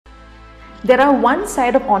There are one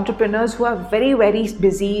side of entrepreneurs who are very, very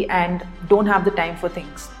busy and don't have the time for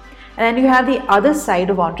things. And then you have the other side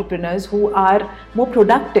of entrepreneurs who are more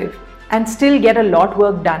productive and still get a lot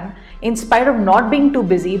work done in spite of not being too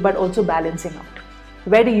busy but also balancing out.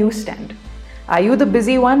 Where do you stand? Are you the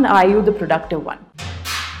busy one or are you the productive one?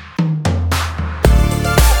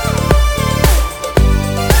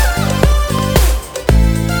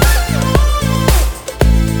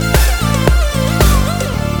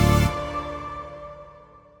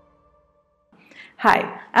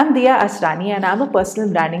 Hi, I'm Diya Asrani and I'm a personal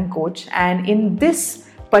branding coach, and in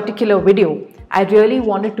this particular video, I really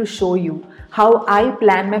wanted to show you how I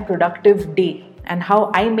plan my productive day and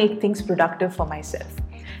how I make things productive for myself.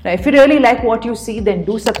 Now, if you really like what you see, then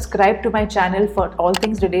do subscribe to my channel for all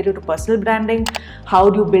things related to personal branding. How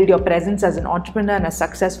do you build your presence as an entrepreneur and a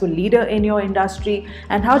successful leader in your industry,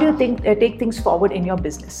 and how do you take things forward in your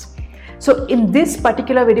business? So in this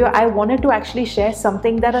particular video, I wanted to actually share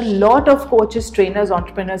something that a lot of coaches, trainers,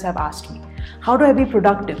 entrepreneurs have asked me. How do I be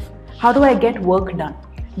productive? How do I get work done?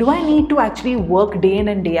 Do I need to actually work day in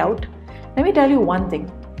and day out? Let me tell you one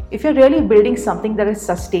thing. If you're really building something that is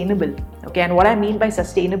sustainable, okay, and what I mean by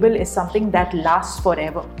sustainable is something that lasts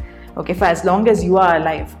forever, okay, for as long as you are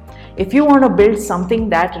alive. If you want to build something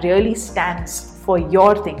that really stands for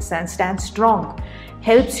your things and stands strong,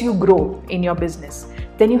 helps you grow in your business,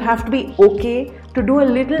 then you have to be okay to do a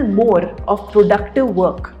little more of productive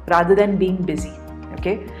work rather than being busy,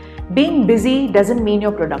 okay? Being busy doesn't mean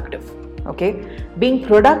you're productive, okay? Being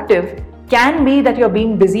productive can be that you're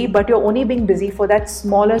being busy, but you're only being busy for that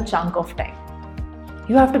smaller chunk of time.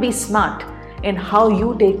 You have to be smart in how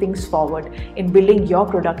you take things forward in building your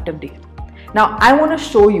productive day. Now, I want to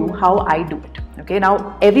show you how I do it. Okay,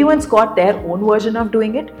 now everyone's got their own version of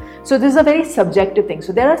doing it. So this is a very subjective thing.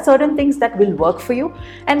 So there are certain things that will work for you,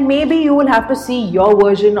 and maybe you will have to see your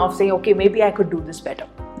version of saying, okay, maybe I could do this better.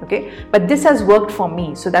 Okay, but this has worked for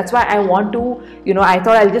me. So that's why I want to, I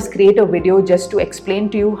thought I'll just create a video just to explain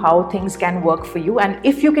to you how things can work for you. And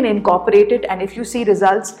if you can incorporate it and if you see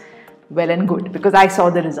results, well and good, because I saw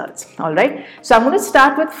the results. All right. So I'm going to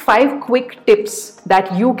start with 5 quick tips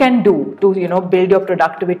that you can do to, build your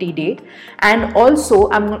productivity day. And also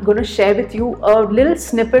I'm going to share with you a little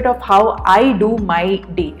snippet of how I do my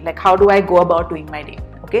day. Like, how do I go about doing my day?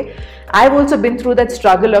 Okay. I've also been through that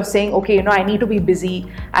struggle of saying, okay, I need to be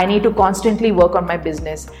busy. I need to constantly work on my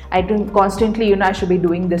business. I do constantly, I should be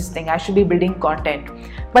doing this thing. I should be building content.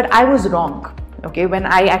 But I was wrong. Okay, when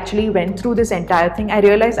I actually went through this entire thing, I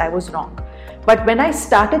realized I was wrong. But when I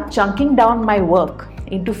started chunking down my work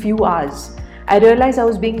into few hours, I realized I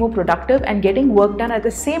was being more productive and getting work done at the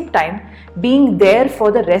same time, being there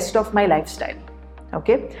for the rest of my lifestyle.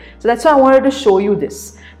 Okay, so that's why I wanted to show you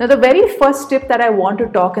this. Now, the very first tip that I want to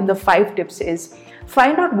talk in the 5 tips is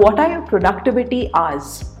find out what are your productivity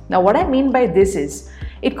hours. Now, what I mean by this is,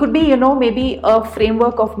 it could be, maybe a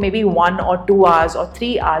framework of maybe 1 or 2 hours or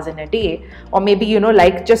 3 hours in a day, or maybe,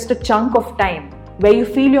 like just a chunk of time where you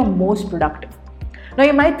feel you're most productive. Now,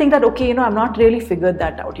 you might think that, okay, I'm not really figured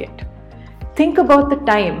that out yet. Think about the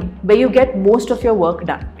time where you get most of your work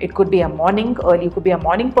done. It could be a morning, or you could be a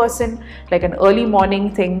morning person, like an early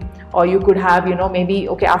morning thing, or you could have, maybe,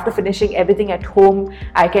 okay, after finishing everything at home,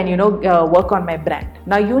 I can, work on my brand.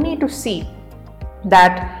 Now, you need to see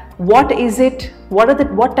that what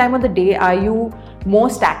time of the day are you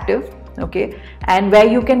most active, okay, and where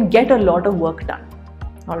you can get a lot of work done.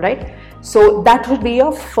 All right, so that would be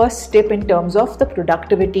your first step in terms of the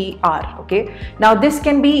productivity hour. Okay, now this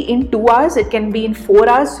can be in 2 hours, it can be in 4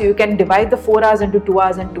 hours, so you can divide the 4 hours into 2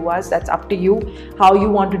 hours and 2 hours. That's up to you how you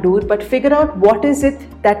want to do it, but figure out what is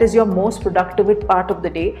it that is your most productive part of the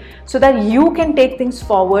day, so that you can take things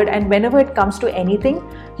forward, and whenever it comes to anything,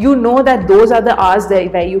 that those are the hours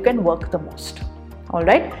where you can work the most. All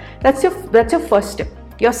right, that's your first tip.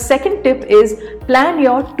 Your second tip is plan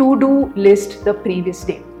your to-do list the previous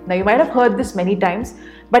day. Now, you might have heard this many times,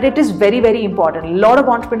 but it is very, very important. A lot of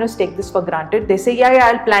entrepreneurs take this for granted. They say, yeah,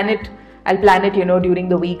 I'll plan it, during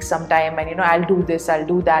the week sometime, and, I'll do this, I'll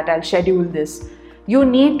do that, I'll schedule this. You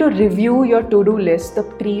need to review your to-do list the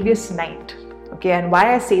previous night. Okay, and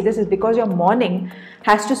why I say this is because your morning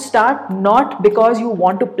has to start not because you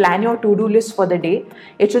want to plan your to-do list for the day.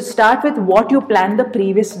 It should start with what you planned the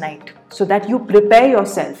previous night, so that you prepare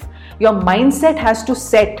yourself. Your mindset has to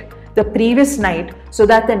set the previous night so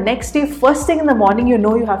that the next day, first thing in the morning,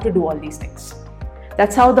 you have to do all these things.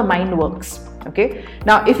 That's how the mind works. Okay.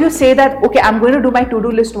 Now, if you say that, okay, I'm going to do my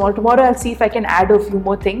to-do list tomorrow I'll see if I can add a few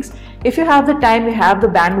more things. If you have the time, you have the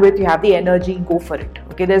bandwidth, you have the energy, go for it.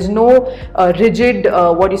 Okay. Okay, there's no rigid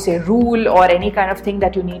rule or any kind of thing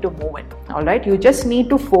that you need to move in. All right, you just need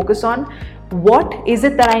to focus on what is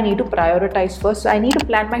it that I need to prioritize first. So I need to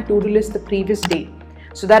plan my to-do list the previous day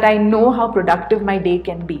so that I know how productive my day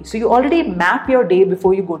can be. So you already map your day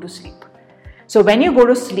before you go to sleep. So when you go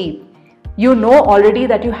to sleep, you know already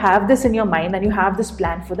that you have this in your mind and you have this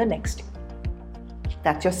plan for the next day.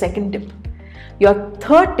 That's your second tip. Your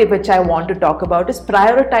third tip, which I want to talk about, is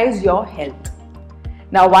prioritize your health.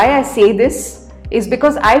 Now, why I say this is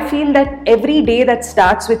because I feel that every day that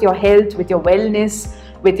starts with your health, with your wellness,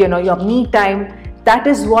 with your me time, that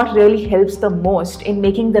is what really helps the most in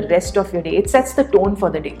making the rest of your day. It sets the tone for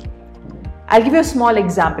the day. I'll give you a small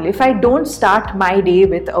example. If I don't start my day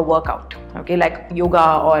with a workout, okay, like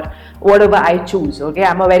yoga or whatever I choose, okay,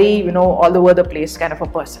 I'm a very, all over the place kind of a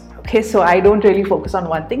person, okay, so I don't really focus on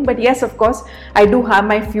one thing, but yes, of course, I do have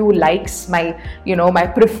my few likes, my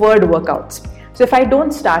preferred workouts. So if I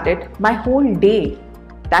don't start it, my whole day,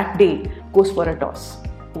 that day goes for a toss.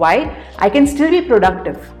 Why? I can still be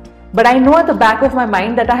productive, but I know at the back of my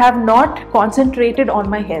mind that I have not concentrated on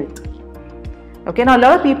my health. Okay, now a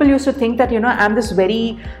lot of people used to think that, I'm this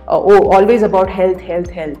very, always about health.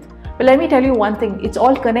 But let me tell you one thing, it's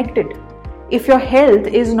all connected. If your health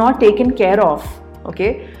is not taken care of,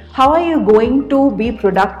 okay, how are you going to be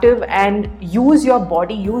productive and use your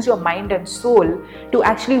body, use your mind and soul to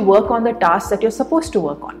actually work on the tasks that you're supposed to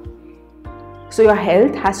work on? So your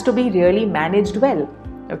health has to be really managed well.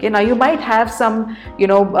 Okay, now you might have some,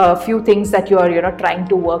 few things that you're, trying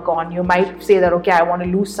to work on. You might say that, okay, I want to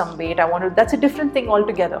lose some weight. That's a different thing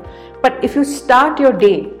altogether. But if you start your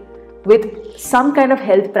day with some kind of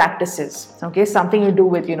health practices, okay, something to do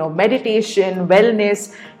with, meditation,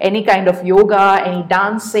 wellness, any kind of yoga, any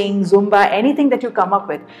dancing, Zumba, anything that you come up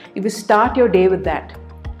with, if you start your day with that,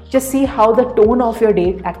 just see how the tone of your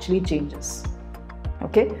day actually changes.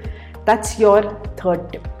 Okay, that's your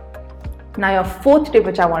third tip. Now your fourth tip,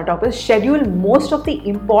 which I want to talk about, is schedule most of the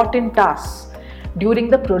important tasks during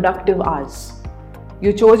the productive hours.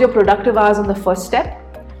 You chose your productive hours on the first step.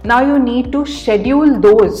 Now you need to schedule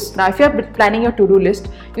those. Now if you're planning your to-do list,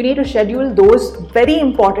 you need to schedule those very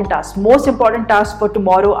important tasks. Most important tasks for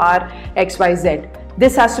tomorrow are X, Y, Z.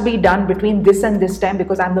 This has to be done between this and this time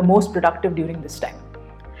because I'm the most productive during this time.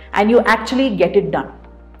 And you actually get it done.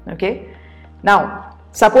 Okay. Now,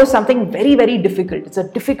 suppose something very, very difficult. It's a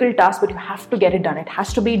difficult task, but you have to get it done. It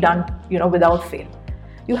has to be done, without fail.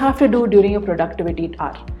 You have to do it during your productivity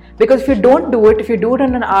hour. Because if you don't do it, if you do it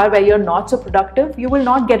in an hour where you're not so productive, you will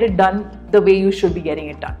not get it done the way you should be getting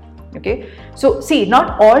it done. Okay. So see,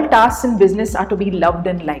 not all tasks in business are to be loved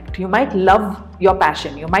and liked. You might love your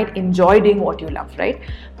passion. You might enjoy doing what you love, right?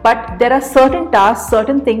 But there are certain tasks,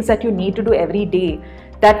 certain things that you need to do every day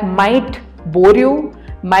that might bore you,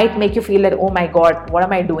 might make you feel that, oh my God, what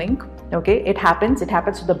am I doing? Okay, it happens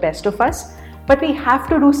to the best of us, but we have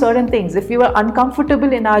to do certain things. If we were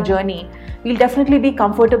uncomfortable in our journey, we'll definitely be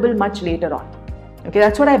comfortable much later on. Okay,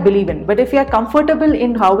 that's what I believe in. But if we are comfortable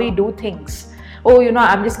in how we do things,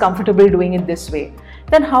 I'm just comfortable doing it this way,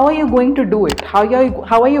 then how are you going to do it? How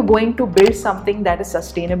are you going to build something that is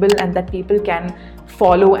sustainable and that people can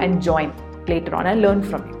follow and join later on and learn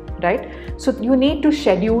from you? Right? So you need to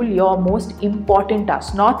schedule your most important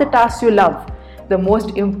tasks, not the tasks you love, the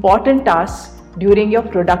most important tasks during your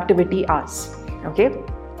productivity hours. Okay.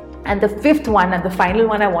 And the fifth one and the final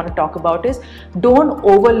one I want to talk about is don't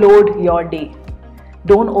overload your day.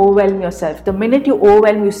 Don't overwhelm yourself. The minute you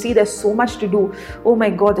overwhelm, you see there's so much to do. Oh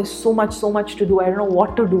my God, there's so much to do. I don't know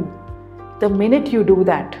what to do. The minute you do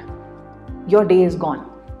that, your day is gone.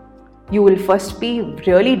 You will first be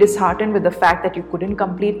really disheartened with the fact that you couldn't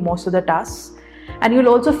complete most of the tasks. And you'll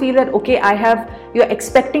also feel that, okay, you're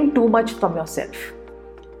expecting too much from yourself.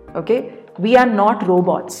 Okay? We are not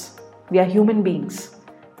robots. We are human beings.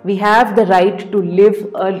 We have the right to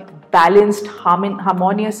live a balanced,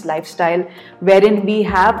 harmonious lifestyle wherein we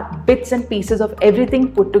have bits and pieces of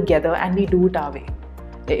everything put together and we do it our way.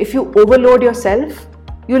 If you overload yourself,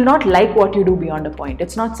 you will not like what you do beyond a point.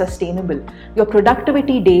 It's not sustainable. Your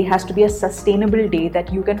productivity day has to be a sustainable day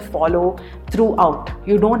that you can follow throughout.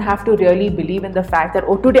 You don't have to really believe in the fact that,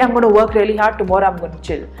 oh, today I'm going to work really hard, tomorrow I'm going to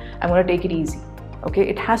chill. I'm going to take it easy. Okay,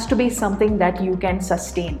 it has to be something that you can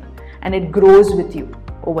sustain and it grows with you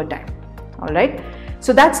over time. All right.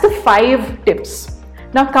 So that's the 5 tips.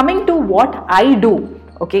 Now coming to what I do,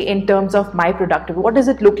 okay, in terms of my productivity, what does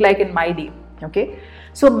it look like in my day? Okay.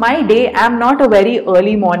 So my day, I'm not a very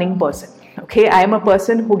early morning person. Okay, I am a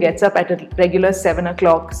person who gets up at a regular 7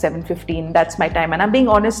 o'clock, 7:15. That's my time. And I'm being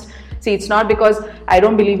honest. See, it's not because I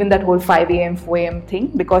don't believe in that whole 5 a.m., 4 a.m. thing.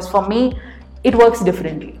 Because for me, it works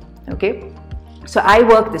differently. Okay. So I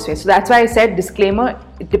work this way. So that's why I said disclaimer,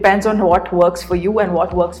 it depends on what works for you and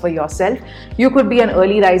what works for yourself. You could be an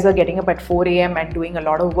early riser getting up at 4 a.m. and doing a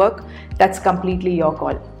lot of work. That's completely your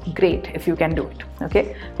call. Great if you can do it.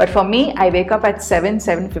 Okay. But for me, I wake up at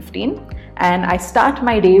 7:15 and I start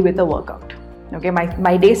my day with a workout. Okay.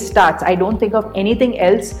 My day starts. I don't think of anything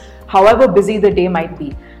else, however busy the day might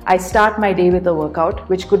be. I start my day with a workout,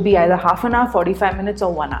 which could be either half an hour, 45 minutes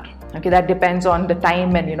or 1 hour. Okay. That depends on the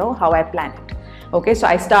time and how I plan it. Okay, so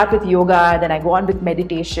I start with yoga, then I go on with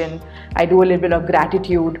meditation, I do a little bit of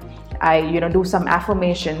gratitude, I do some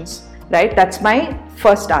affirmations, right? That's my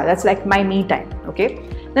first hour, that's like my me time, okay?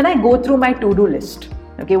 Then I go through my to-do list,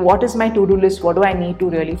 okay? What is my to-do list? What do I need to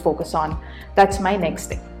really focus on? That's my next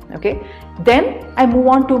thing, okay? Then I move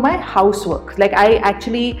on to my housework. Like I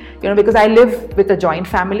actually, because I live with a joint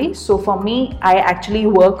family, so for me, I actually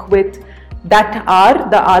work with that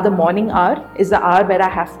hour, the morning hour is the hour where I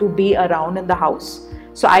have to be around in the house.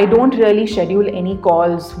 So I don't really schedule any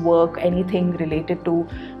calls, work, anything related to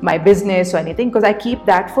my business or anything, because I keep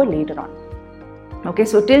that for later on. Okay,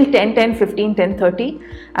 so till 10:15, 10:30,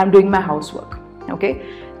 I'm doing my housework. Okay,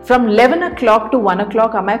 from 11 o'clock to 1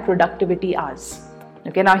 o'clock are my productivity hours.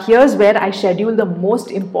 Okay, now here's where I schedule the most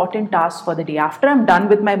important tasks for the day. After I'm done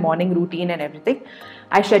with my morning routine and everything,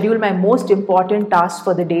 I schedule my most important tasks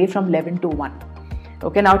for the day from 11 to 1.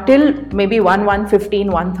 Okay, now till maybe 1:15,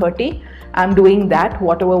 1:30, I'm doing that,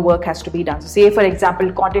 whatever work has to be done. So say for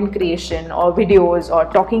example, content creation or videos or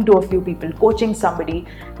talking to a few people, coaching somebody,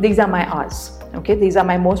 these are my hours. Okay, these are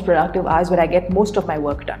my most productive hours where I get most of my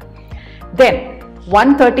work done. Then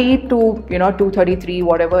 1:30 to 2:33,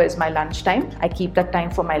 whatever is my lunch time. I keep that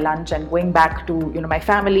time for my lunch and going back to my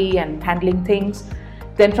family and handling things.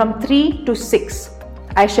 Then from 3 to 6,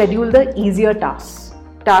 I schedule the easier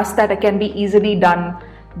tasks that can be easily done,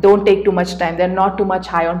 don't take too much time, they're not too much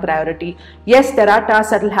high on priority. Yes, there are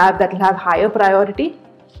tasks that will have higher priority.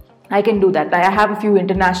 I can do that. I have a few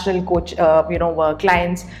international coach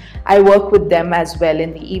clients. I work with them as well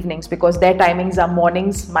in the evenings because their timings are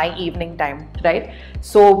mornings, my evening time, right?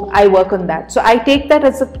 So I work on that. So I take that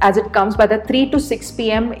as it comes, but the 3 to 6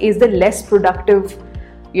 p.m. is the less productive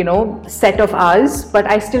set of hours,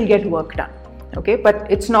 but I still get work done. Okay, but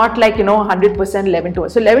it's not like 100% 11 to 1.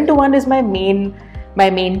 So 11 to 1 is my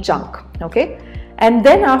main chunk. Okay, and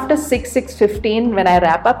then after 6:15 when I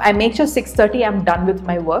wrap up, I make sure 6:30 I'm done with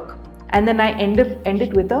my work, and then I end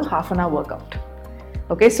it with a half an hour workout.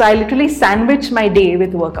 Okay, so I literally sandwich my day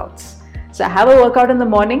with workouts. So I have a workout in the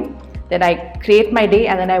morning, then I create my day,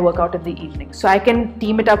 and then I work out in the evening. So I can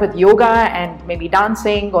team it up with yoga and maybe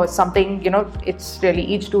dancing or something, it's really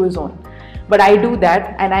each to his own. But I do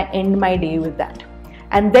that and I end my day with that.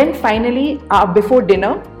 And then finally, before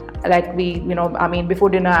dinner, before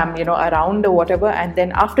dinner I'm, around or whatever. And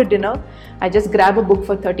then after dinner, I just grab a book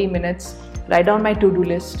for 30 minutes, write down my to-do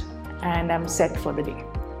list, and I'm set for the day.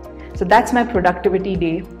 So that's my productivity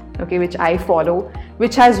day, okay, which I follow,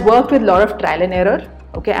 which has worked with a lot of trial and error,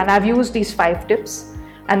 okay, and I've used these 5 tips,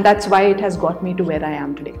 and that's why it has got me to where I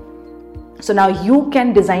am today. So now you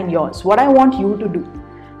can design yours. What I want you to do,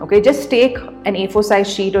 okay, just take an A4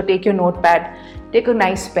 size sheet or take your notepad, take a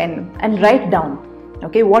nice pen and write down,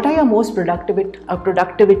 okay, what are your most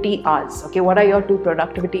productivity hours, okay, what are your 2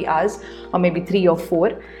 productivity hours or maybe 3 or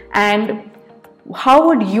 4, and how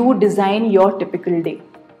would you design your typical day?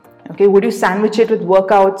 Okay, would you sandwich it with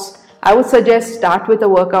workouts? I would suggest start with a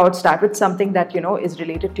workout, start with something that is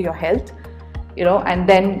related to your health, and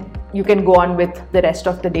then you can go on with the rest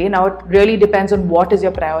of the day. Now it really depends on what is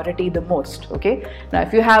your priority the most. Okay, now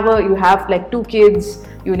if you have like 2 kids,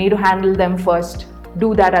 you need to handle them first,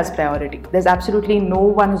 do that as priority. There's absolutely no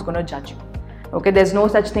one who's going to judge you. Okay, there's no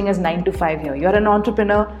such thing as 9 to 5 here. You're an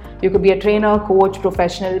entrepreneur, you could be a trainer, coach,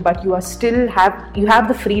 professional, but you have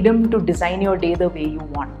the freedom to design your day the way you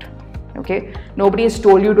want. Okay, nobody has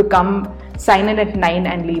told you to come sign in at 9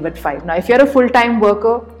 and leave at 5. Now if you're a full-time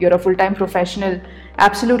worker, you're a full-time professional,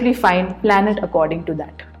 absolutely fine, plan it according to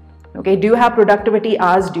that. Okay, do you have productivity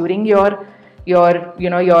hours during your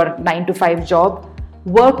 9 to 5 job?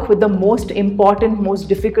 Work with the most important, most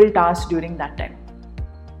difficult tasks during that time.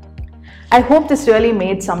 I hope this really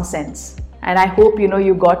made some sense, and I hope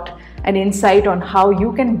you got an insight on how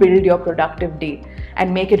you can build your productive day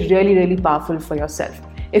and make it really, really powerful for yourself.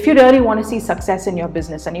 If you really want to see success in your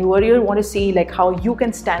business and you really want to see like how you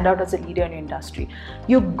can stand out as a leader in your industry,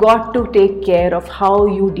 you've got to take care of how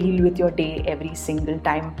you deal with your day every single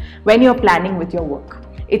time when you're planning with your work.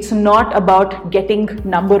 It's not about getting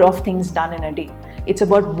number of things done in a day. It's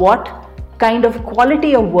about what kind of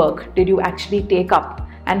quality of work did you actually take up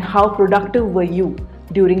and how productive were you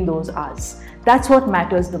during those hours. That's what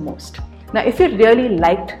matters the most. Now, if you really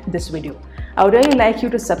liked this video, I would really like you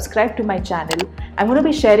to subscribe to my channel. I'm going to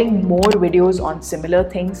be sharing more videos on similar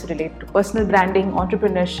things related to personal branding,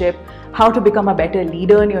 entrepreneurship, how to become a better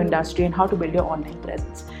leader in your industry, and how to build your online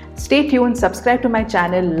presence. Stay tuned, subscribe to my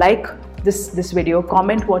channel, like this video,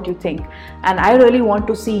 comment what you think, and I really want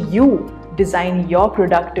to see you design your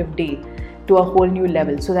productive day to a whole new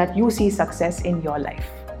level so that you see success in your life.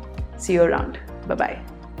 See you around. Bye-bye.